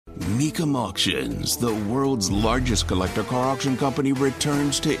Mecum Auctions, the world's largest collector car auction company,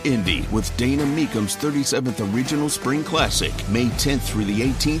 returns to Indy with Dana Mecum's 37th Original Spring Classic, May 10th through the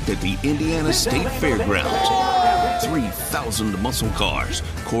 18th at the Indiana State Fairgrounds. 3,000 muscle cars,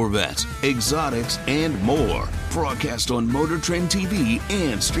 Corvettes, exotics, and more. Broadcast on Motor Trend TV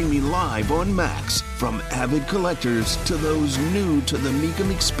and streaming live on Max. From avid collectors to those new to the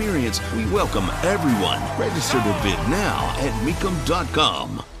Mecum experience, we welcome everyone. Register to bid now at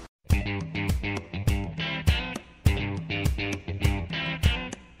Mecum.com.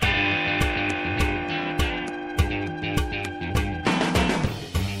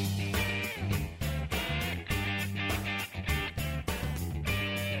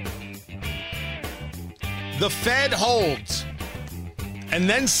 The Fed holds and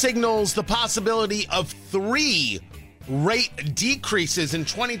then signals the possibility of 3 rate decreases in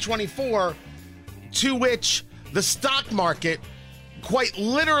 2024, to which the stock market quite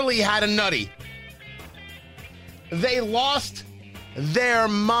literally had a nutty. They lost their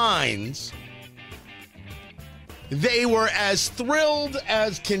minds. They were as thrilled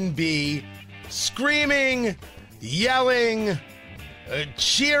as can be, screaming, yelling,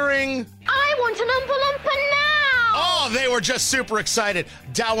 cheering. I want an Oompa Loompa now! Oh, they were just super excited.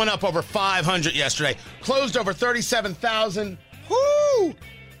 Dow went up over 500 yesterday. Closed over 37,000. Whoo!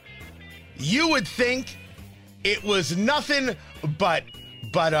 You would think it was nothing but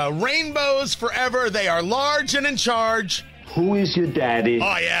rainbows forever. They are large and in charge. Who is your daddy?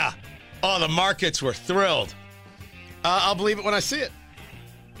 Oh, yeah. Oh, the markets were thrilled. I'll believe it when I see it.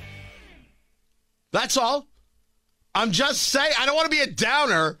 That's all. I'm just saying, I don't want to be a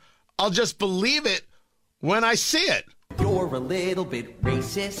downer. I'll just believe it when I see it. You're a little bit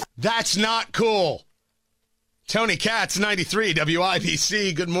racist. That's not cool. Tony Katz, 93,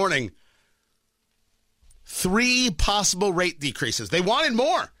 WIBC, good morning. 3 possible rate decreases. They wanted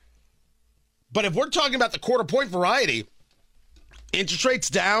more. But if we're talking about the quarter point variety, interest rates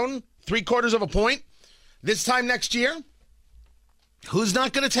down 3/4 of a point this time next year, who's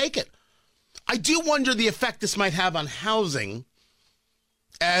not going to take it? I do wonder the effect this might have on housing,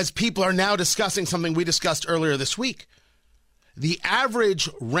 as people are now discussing something we discussed earlier this week. The average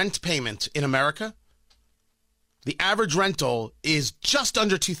rent payment in America, the average rental is just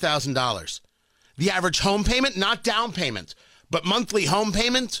under $2,000. The average home payment, not down payment, but monthly home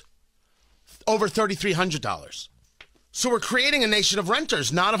payment, over $3,300. So we're creating a nation of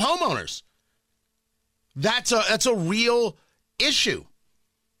renters, not of homeowners. That's a real issue.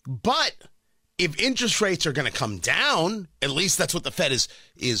 But if interest rates are going to come down, at least that's what the Fed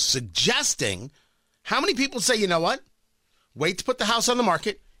is suggesting, how many people say, you know what? Wait to put the house on the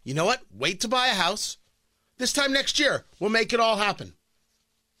market. You know what? Wait to buy a house. This time next year, we'll make it all happen.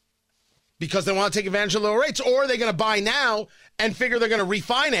 Because they want to take advantage of lower rates, or they're going to buy now and figure they're going to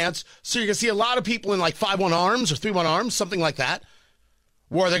refinance. So you're going to see a lot of people in like 5/1 ARMs or 3/1 ARMs, something like that,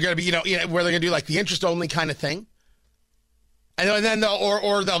 where they're going to be, where they're going to do like the interest only kind of thing. And then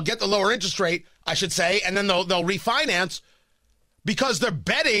they'll get the lower interest rate, I should say, and then they'll refinance because they're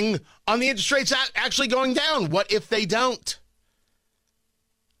betting on the interest rates actually going down. What if they don't?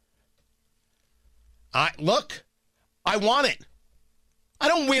 Look, I want it. I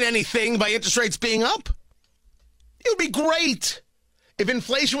don't win anything by interest rates being up. It would be great if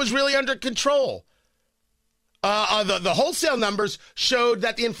inflation was really under control. The wholesale numbers showed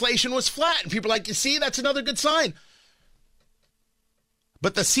that the inflation was flat, and people are like, you see, that's another good sign.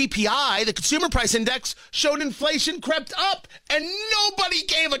 But the CPI, the Consumer Price Index, showed inflation crept up, and nobody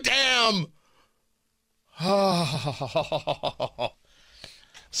gave a damn.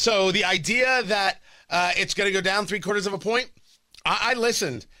 So the idea that it's going to go down 3/4 of a point, I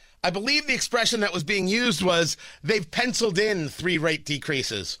listened. I believe the expression that was being used was they've penciled in 3 rate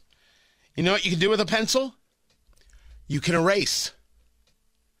decreases. You know what you can do with a pencil? You can erase.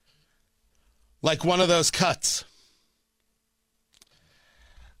 Like one of those cuts.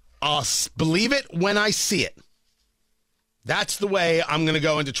 I'll believe it when I see it. That's the way I'm going to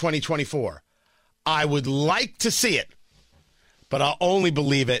go into 2024. I would like to see it, but I'll only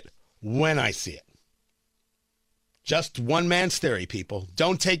believe it when I see it. Just one man's theory, people.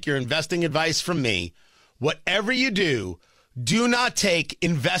 Don't take your investing advice from me. Whatever you do, do not take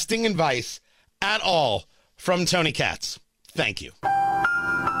investing advice at all from Tony Katz. Thank you.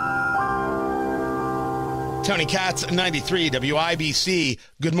 Tony Katz, 93 WIBC.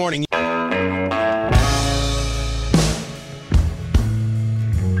 Good morning.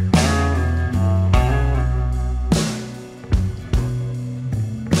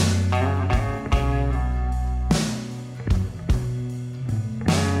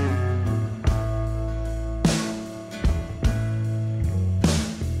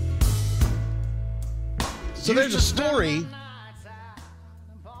 So there's a story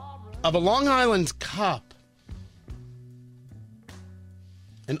of a Long Island cop,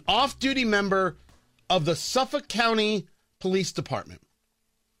 an off-duty member of the Suffolk County Police Department,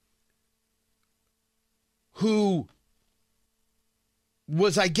 who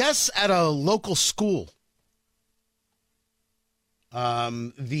was, I guess, at a local school,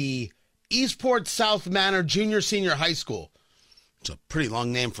 the Eastport South Manor Junior Senior High School. It's a pretty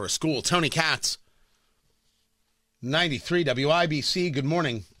long name for a school. Tony Katz, 93 WIBC, good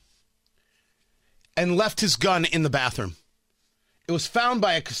morning. And left his gun in the bathroom. It was found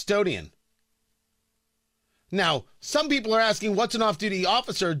by a custodian. Now, some people are asking, what's an off-duty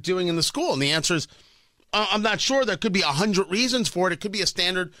officer doing in the school? And the answer is, I'm not sure. There could be 100 reasons for it. It could be a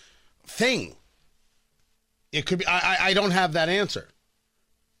standard thing. It could be, I don't have that answer.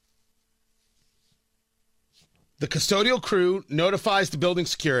 The custodial crew notifies the building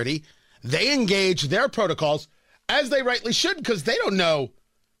security. They engage their protocols, as they rightly should, because they don't know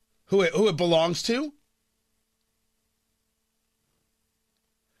who it belongs to.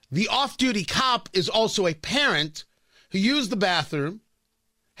 The off-duty cop is also a parent who used the bathroom,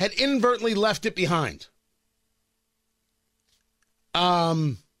 had inadvertently left it behind.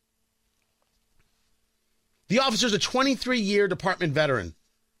 The officer's a 23-year department veteran,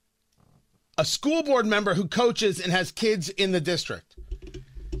 a school board member who coaches and has kids in the district,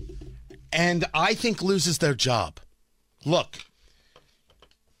 and I think loses their job. Look,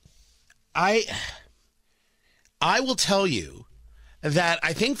 I will tell you that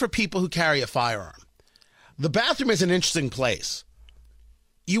I think for people who carry a firearm, the bathroom is an interesting place.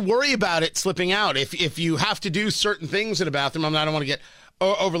 You worry about it slipping out. If you have to do certain things in a bathroom, I don't want to get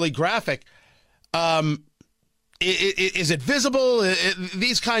overly graphic. Is it visible?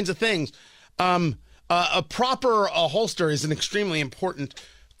 These kinds of things. A proper holster is an extremely important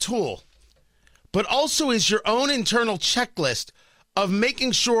tool. But also is your own internal checklist of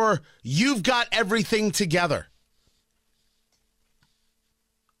making sure you've got everything together.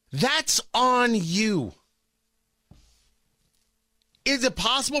 That's on you. Is it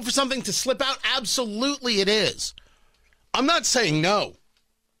possible for something to slip out? Absolutely it is. I'm not saying no.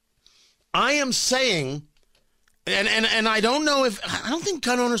 I am saying, and I don't know if, I don't think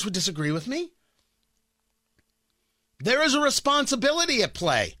gun owners would disagree with me. There is a responsibility at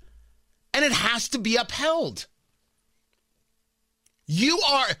play, and it has to be upheld.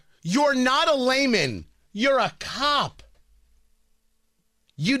 You're not a layman. You're a cop.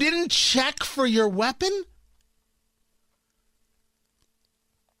 You didn't check for your weapon?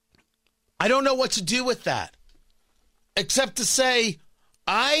 I don't know what to do with that, except to say,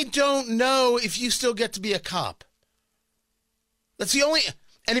 I don't know if you still get to be a cop. That's the only,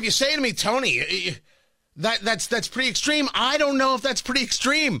 and if you say to me, Tony, that's pretty extreme, I don't know if that's pretty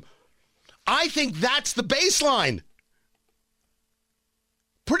extreme. I think that's the baseline.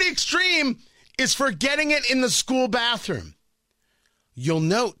 Pretty extreme is forgetting it in the school bathroom. You'll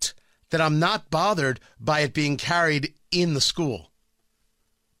note that I'm not bothered by it being carried in the school.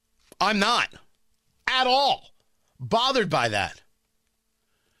 I'm not at all bothered by that.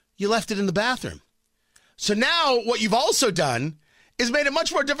 You left it in the bathroom. So now what you've also done is made it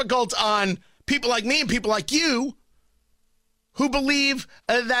much more difficult on people like me and people like you who believe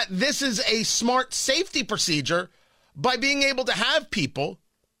that this is a smart safety procedure by being able to have people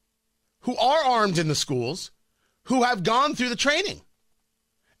who are armed in the schools who have gone through the training.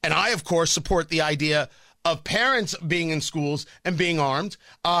 And I, of course, support the idea of parents being in schools and being armed,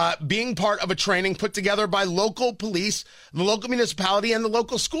 being part of a training put together by local police, the local municipality, and the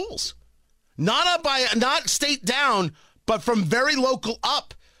local schools. Not state down, but from very local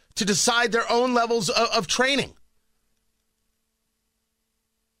up to decide their own levels of training.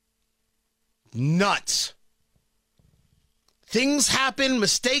 Nuts. Things happen,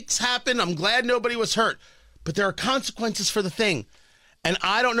 mistakes happen. I'm glad nobody was hurt, but there are consequences for the thing. And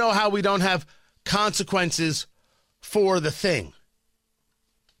I don't know how we don't have consequences for the thing.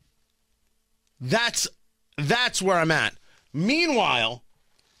 That's where I'm at. Meanwhile,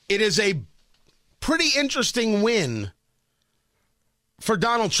 it is a pretty interesting win for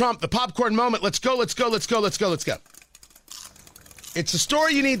Donald Trump. The popcorn moment. Let's go. It's a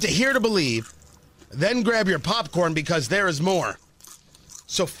story you need to hear to believe. Then grab your popcorn because there is more.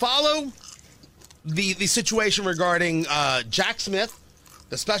 So follow the situation regarding Jack Smith,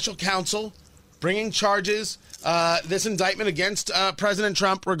 the special counsel, bringing charges, this indictment against President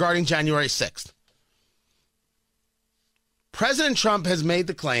Trump regarding January 6th. President Trump has made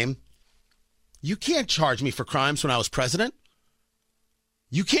the claim, you can't charge me for crimes when I was president.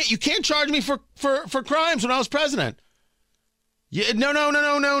 You can't charge me for crimes when I was president.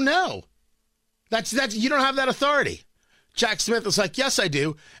 No. That's you don't have that authority. Jack Smith was like, yes, I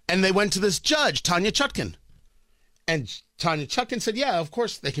do. And they went to this judge, Tanya Chutkan. And Tanya Chutkan said, yeah, of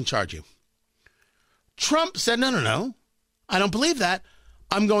course they can charge you. Trump said, no. I don't believe that.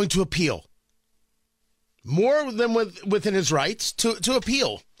 I'm going to appeal. More than within his rights to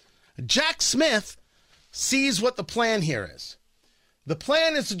appeal. Jack Smith sees what the plan here is. The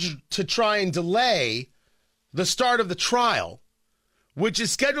plan is to try and delay the start of the trial, which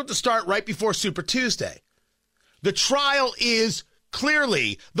is scheduled to start right before Super Tuesday. The trial is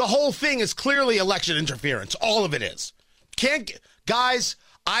clearly, the whole thing is clearly election interference. All of it is. Guys,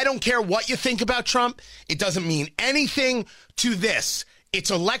 I don't care what you think about Trump. It doesn't mean anything to this. It's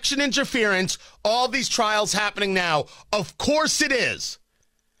election interference. All these trials happening now. Of course it is.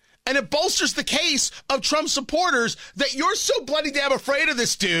 And it bolsters the case of Trump supporters that you're so bloody damn afraid of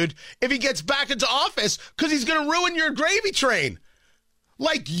this dude if he gets back into office because he's going to ruin your gravy train.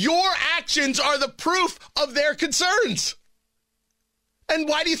 Like your actions are the proof of their concerns. And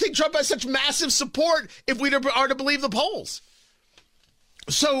why do you think Trump has such massive support if we are to believe the polls?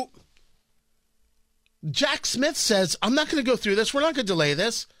 So Jack Smith says, I'm not going to go through this. We're not going to delay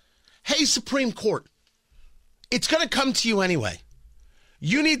this. Hey, Supreme Court, it's going to come to you anyway.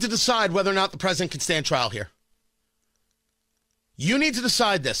 You need to decide whether or not the president can stand trial here. You need to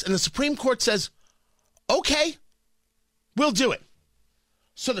decide this. And the Supreme Court says, okay, we'll do it.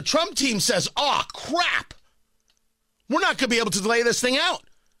 So the Trump team says, oh, crap. We're not going to be able to delay this thing out.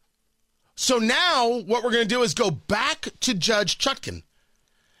 So now what we're going to do is go back to Judge Chutkan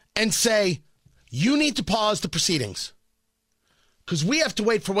and say, you need to pause the proceedings because we have to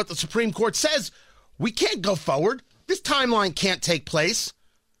wait for what the Supreme Court says. We can't go forward. This timeline can't take place.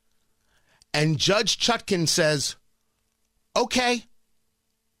 And Judge Chutkan says, okay,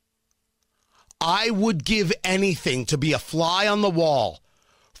 I would give anything to be a fly on the wall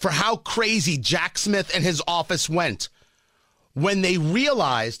for how crazy Jack Smith and his office went when they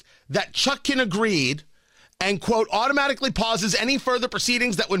realized that Chutkan agreed and, quote, automatically pauses any further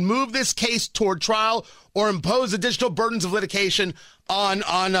proceedings that would move this case toward trial or impose additional burdens of litigation on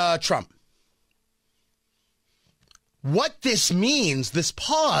Trump. What this means, this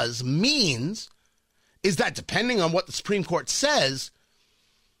pause means, is that depending on what the Supreme Court says,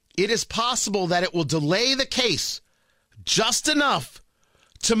 it is possible that it will delay the case just enough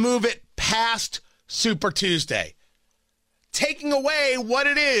to move it past Super Tuesday, taking away what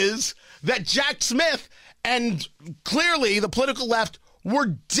it is that Jack Smith and clearly the political left were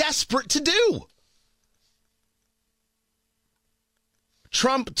desperate to do.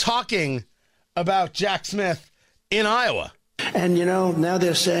 Trump talking about Jack Smith in Iowa. And, now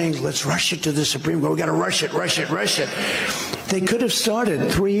they're saying, let's rush it to the Supreme Court. We got to rush it. They could have started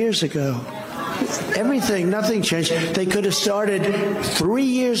 3 years ago. Nothing changed. They could have started 3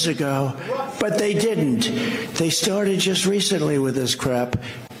 years ago, but they didn't. They started just recently with this crap.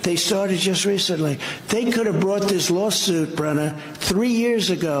 They could have brought this lawsuit, Brenna, 3 years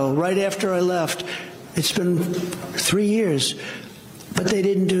ago, right after I left. It's been 3 years. But they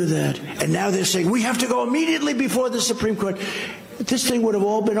didn't do that. And now they're saying, we have to go immediately before the Supreme Court. This thing would have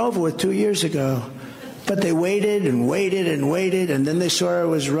all been over with 2 years ago. But they waited, and then they saw I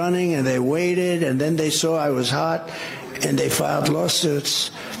was running, and they waited, and then they saw I was hot, and they filed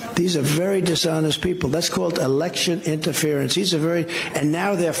lawsuits. These are very dishonest people. That's called election interference. And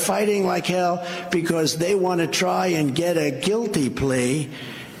now they're fighting like hell because they want to try and get a guilty plea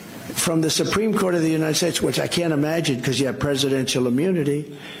from the Supreme Court of the United States, which I can't imagine because you have presidential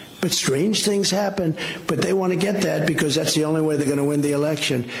immunity. But strange things happen. But they want to get that because that's the only way they're going to win the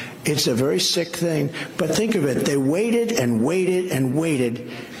election. It's a very sick thing. But think of it. They waited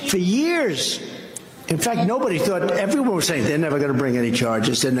for years. In fact, nobody thought, everyone was saying they're never going to bring any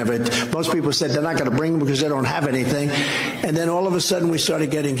charges. Most people said they're not going to bring them because they don't have anything. And then all of a sudden we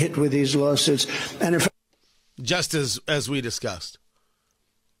started getting hit with these lawsuits. And in fact, just as we discussed.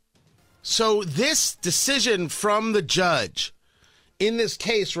 So this decision from the judge in this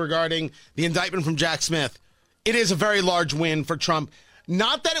case regarding the indictment from Jack Smith, it is a very large win for Trump.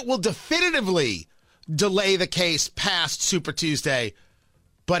 Not that it will definitively delay the case past Super Tuesday,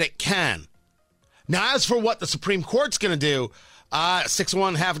 but it can. Now, as for what the Supreme Court's going to do, 6 of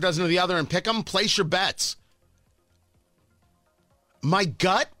one, half a dozen of the other, and pick them, place your bets. My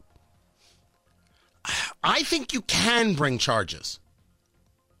gut, I think you can bring charges.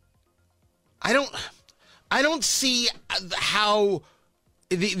 I don't see how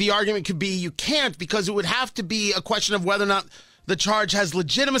the argument could be you can't, because it would have to be a question of whether or not the charge has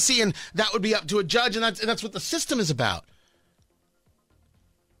legitimacy, and that would be up to a judge, and that's what the system is about.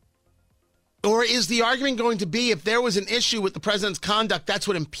 Or is the argument going to be if there was an issue with the president's conduct, that's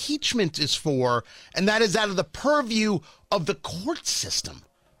what impeachment is for, and that is out of the purview of the court system?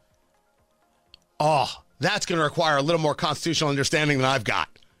 Oh, that's going to require a little more constitutional understanding than I've got.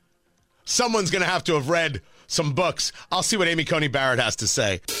 Someone's going to have read some books. I'll see what Amy Coney Barrett has to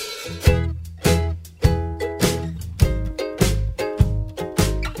say.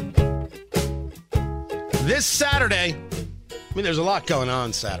 This Saturday, there's a lot going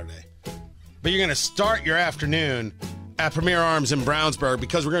on Saturday. But you're going to start your afternoon at Premier Arms in Brownsburg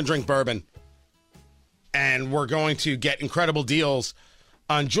because we're going to drink bourbon. And we're going to get incredible deals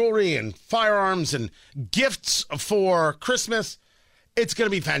on jewelry and firearms and gifts for Christmas. It's going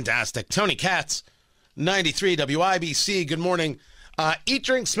to be fantastic. Tony Katz, 93 WIBC. Good morning. Eat,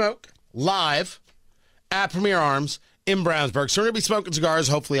 Drink, Smoke live at Premier Arms in Brownsburg. So we're going to be smoking cigars.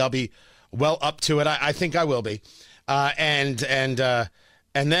 Hopefully I'll be well up to it. I think I will be. And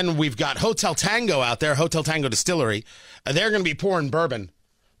then we've got Hotel Tango out there, Hotel Tango Distillery. They're going to be pouring bourbon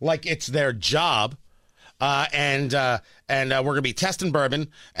like it's their job. And we're going to be testing bourbon,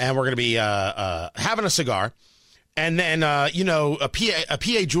 and we're going to be having a cigar. And then, a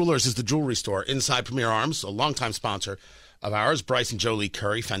PA Jewelers is the jewelry store inside Premier Arms, a longtime sponsor of ours, Bryce and Jolie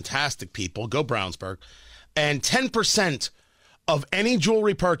Curry, fantastic people. Go Brownsburg. And 10% of any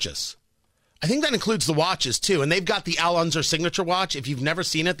jewelry purchase, I think that includes the watches, too. And they've got the Al Unser signature watch. If you've never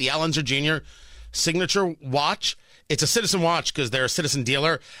seen it, the Al Unser Jr. signature watch. It's a Citizen watch because they're a Citizen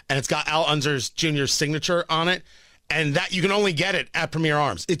dealer, and it's got Al Unser Jr.'s signature on it. And that you can only get it at Premier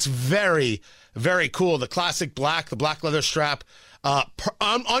Arms. It's very, very cool. The classic black, the black leather strap.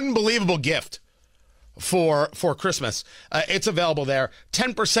 Unbelievable gift for Christmas. It's available there.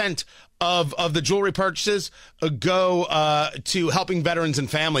 10% of the jewelry purchases go to helping veterans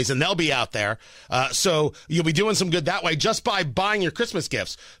and families, and they'll be out there. So you'll be doing some good that way just by buying your Christmas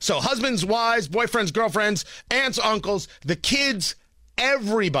gifts. So husbands, wives, boyfriends, girlfriends, aunts, uncles, the kids,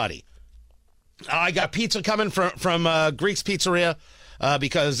 everybody. I got pizza coming from Greek's Pizzeria.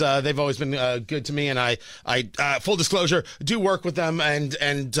 Because they've always been good to me, and I full disclosure, do work with them and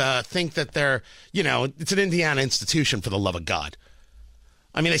think that they're, it's an Indiana institution, for the love of God.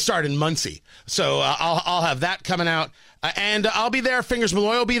 I mean, they started in Muncie, so I'll have that coming out, and I'll be there. Fingers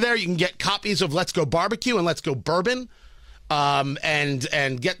Malloy will be there. You can get copies of Let's Go Barbecue and Let's Go Bourbon,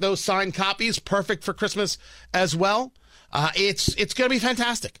 and get those signed copies. Perfect for Christmas as well. It's going to be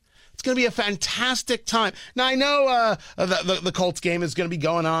fantastic. It's going to be a fantastic time. Now, I know the Colts game is going to be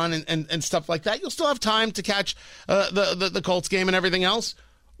going on and stuff like that. You'll still have time to catch the Colts game and everything else.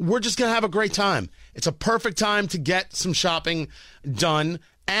 We're just going to have a great time. It's a perfect time to get some shopping done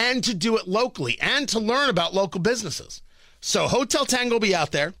and to do it locally and to learn about local businesses. So Hotel Tango will be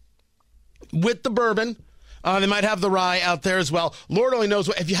out there with the bourbon. They might have the rye out there as well. Lord only knows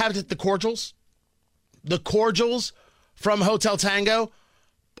if you have the cordials. The cordials from Hotel Tango,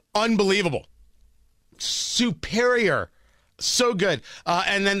 unbelievable. Superior. So good.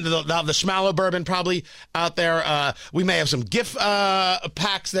 And then the Schmallow bourbon probably out there. We may have some gift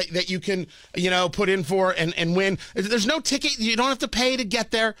packs that you can, put in for and win. There's no ticket. You don't have to pay to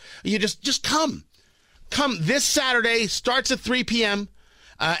get there. You just come. Come this Saturday. Starts at 3 p.m.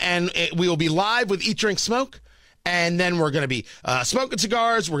 And we will be live with Eat, Drink, Smoke. And then we're going to be smoking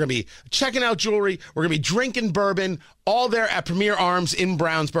cigars. We're going to be checking out jewelry. We're going to be drinking bourbon, all there at Premier Arms in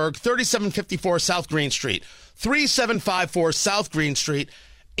Brownsburg, 3754 South Green Street. 3754 South Green Street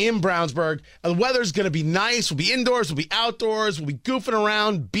in Brownsburg. The weather's going to be nice. We'll be indoors. We'll be outdoors. We'll be goofing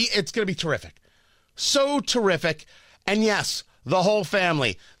around. It's going to be terrific. So terrific. And yes, the whole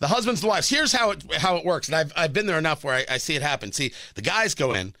family, the husbands, the wives. Here's how it works. And I've been there enough where I see it happen. See, the guys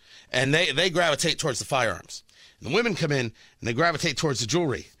go in and they gravitate towards the firearms. And the women come in and they gravitate towards the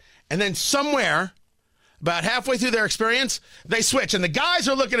jewelry. And then somewhere, about halfway through their experience, they switch. And the guys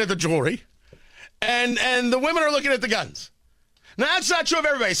are looking at the jewelry. And the women are looking at the guns. Now, that's not true of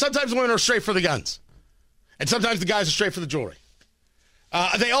everybody. Sometimes the women are straight for the guns. And sometimes the guys are straight for the jewelry.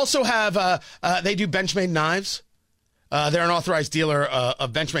 They also have, they do Benchmade knives. They're an authorized dealer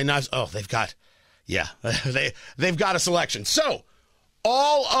of Benchmade knives. Oh, they've got a selection. So,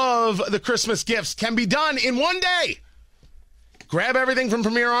 all of the Christmas gifts can be done in one day. Grab everything from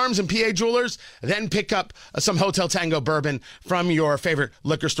Premier Arms and PA Jewelers, then pick up some Hotel Tango bourbon from your favorite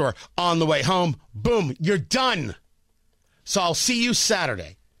liquor store on the way home. Boom, you're done. So I'll see you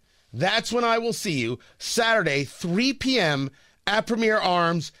Saturday. That's when I will see you. Saturday, 3 p.m. at Premier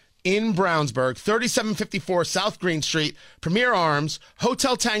Arms in Brownsburg, 3754 South Green Street, Premier Arms,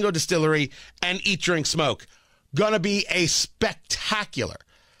 Hotel Tango Distillery, and Eat, Drink, Smoke. Gonna be a spectacular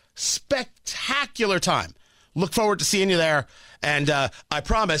time. Look forward to seeing you there. And I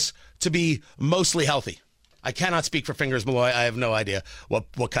promise to be mostly healthy. I cannot speak for Fingers Malloy. I have no idea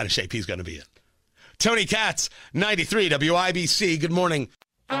what kind of shape he's going to be in. Tony Katz, 93 WIBC. Good morning.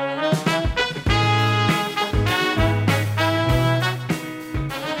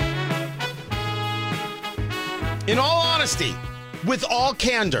 In all honesty, with all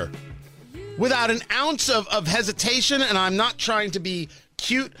candor, without an ounce of hesitation, and I'm not trying to be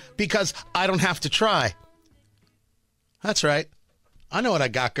cute because I don't have to try. That's right. I know what I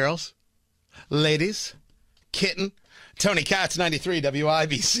got, girls. Ladies. Kitten. Tony Katz, 93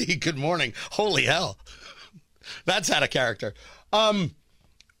 WIBC. Good morning. Holy hell. That's out of character.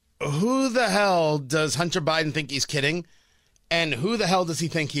 Who the hell does Hunter Biden think he's kidding? And who the hell does he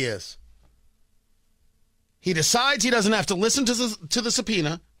think he is? He decides he doesn't have to listen to the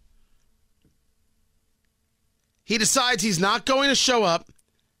subpoena. He decides he's not going to show up.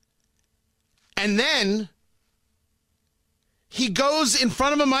 And then he goes in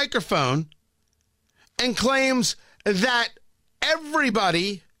front of a microphone and claims that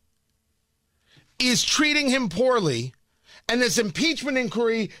everybody is treating him poorly, and this impeachment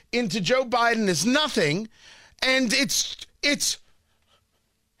inquiry into Joe Biden is nothing, and it's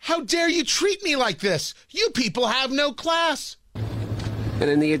how dare you treat me like this? You people have no class. And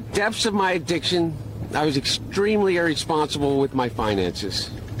in the depths of my addiction, I was extremely irresponsible with my finances.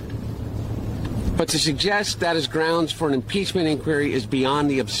 But to suggest that is grounds for an impeachment inquiry is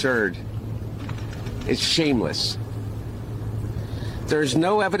beyond the absurd. It's shameless. There is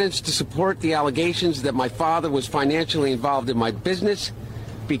no evidence to support the allegations that my father was financially involved in my business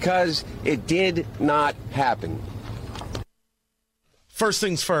because it did not happen. First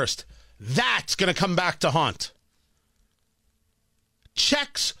things first, that's going to come back to haunt.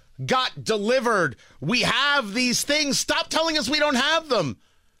 Checks got delivered. We have these things. Stop telling us we don't have them.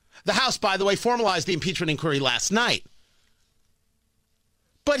 The House, by the way, formalized the impeachment inquiry last night.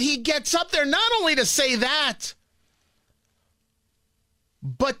 But he gets up there not only to say that,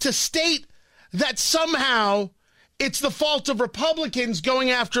 but to state that somehow it's the fault of Republicans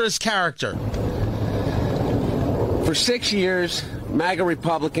going after his character. For 6 years, MAGA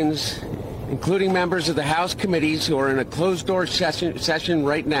Republicans, including members of the House committees who are in a closed-door session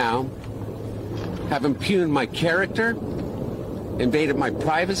right now, have impugned my character, invaded my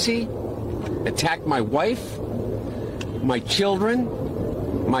privacy, attacked my wife, my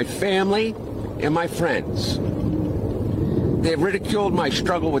children, my family, and my friends. They have ridiculed my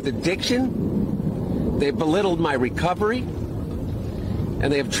struggle with addiction. They have belittled my recovery.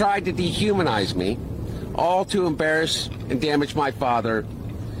 And they have tried to dehumanize me, all to embarrass and damage my father,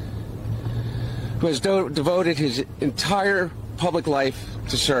 who has devoted his entire public life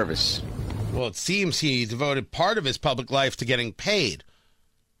to service. Well, it seems he devoted part of his public life to getting paid.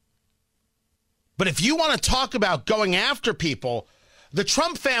 But if you want to talk about going after people, the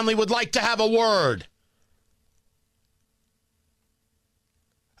Trump family would like to have a word.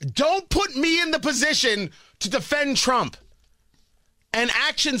 Don't put me in the position to defend Trump and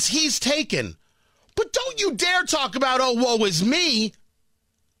actions he's taken. But don't you dare talk about, oh, woe is me,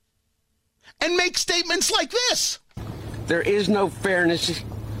 and make statements like this. There is no fairness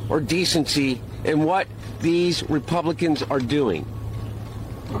or decency in what these Republicans are doing.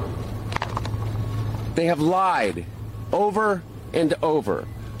 They have lied over and over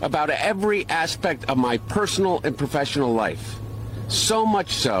about every aspect of my personal and professional life. So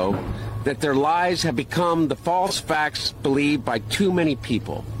much so that their lies have become the false facts believed by too many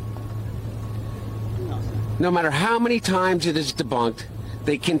people. No matter how many times it is debunked,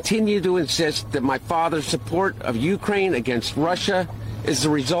 they continue to insist that my father's support of Ukraine against Russia is the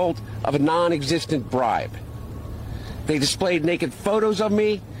result of a non-existent bribe. They displayed naked photos of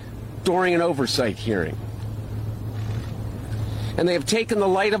me during an oversight hearing. And they have taken the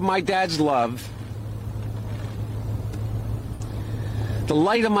light of my dad's love,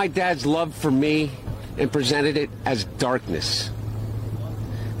 for me, and presented it as darkness.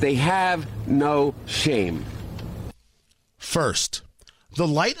 They have no shame. First, the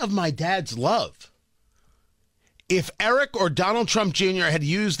light of my dad's love. If Eric or Donald Trump Jr. had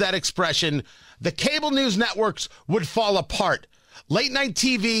used that expression, the cable news networks would fall apart. Late night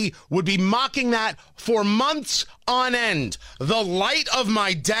TV would be mocking that for months on end. The light of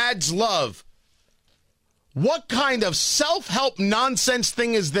my dad's love. What kind of self-help nonsense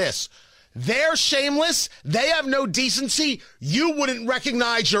thing is this? They're shameless. They have no decency. You wouldn't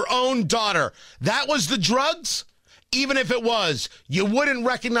recognize your own daughter. That was the drugs? Even if it was, you wouldn't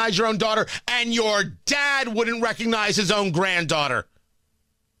recognize your own daughter, and your dad wouldn't recognize his own granddaughter.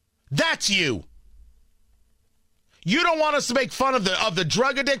 That's you. You don't want us to make fun of the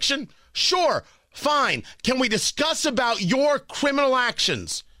drug addiction? Sure, fine. Can we discuss about your criminal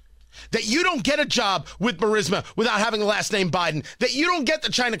actions? That you don't get a job with Burisma without having the last name Biden. That you don't get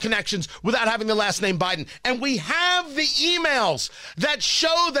the China connections without having the last name Biden. And we have the emails that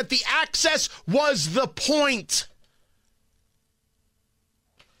show that the access was the point.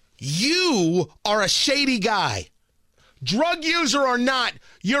 You are a shady guy. Drug user or not,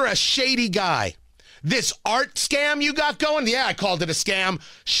 you're a shady guy. This art scam you got going, yeah, I called it a scam.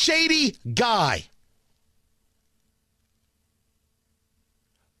 Shady guy.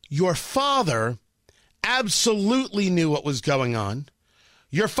 Your father absolutely knew what was going on.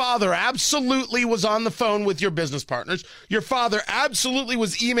 Your father absolutely was on the phone with your business partners. Your father absolutely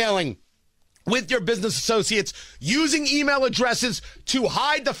was emailing with your business associates, using email addresses to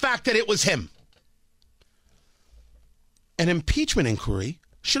hide the fact that it was him. An impeachment inquiry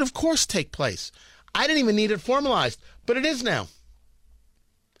should, of course, take place. I didn't even need it formalized, but it is now.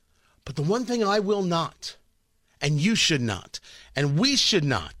 But the one thing I will not, and you should not, and we should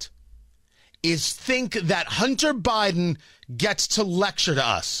not, is think that Hunter Biden gets to lecture to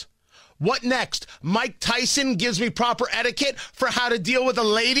us. What next? Mike Tyson gives me proper etiquette for how to deal with a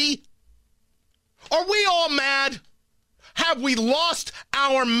lady? Are we all mad? Have we lost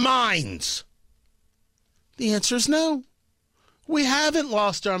our minds? The answer is no. We haven't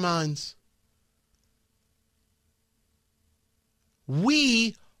lost our minds.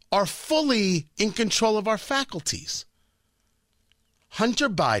 We are fully in control of our faculties. Hunter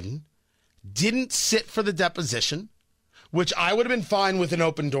Biden didn't sit for the deposition, which I would have been fine with an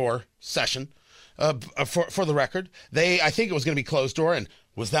open door session, for the record. I think it was going to be closed door, and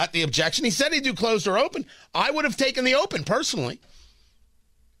was that the objection? He said he'd do closed or open. I would have taken the open, personally.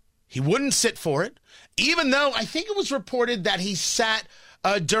 He wouldn't sit for it, even though I think it was reported that he sat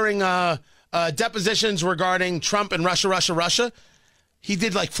during depositions regarding Trump and Russia. He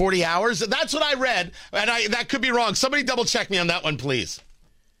did like 40 hours. That's what I read, and that could be wrong. Somebody double check me on that one, please.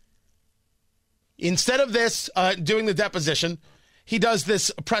 Instead of this, doing the deposition, he does this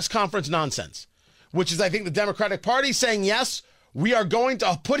press conference nonsense, which is, I think, the Democratic Party saying, yes, we are going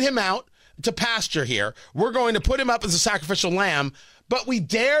to put him out to pasture here. We're going to put him up as a sacrificial lamb, but we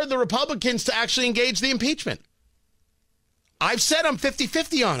dare the Republicans to actually engage the impeachment. I've said I'm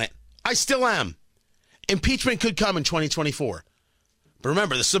 50-50 on it. I still am. Impeachment could come in 2024. But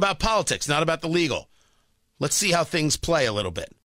remember, this is about politics, not about the legal. Let's see how things play a little bit.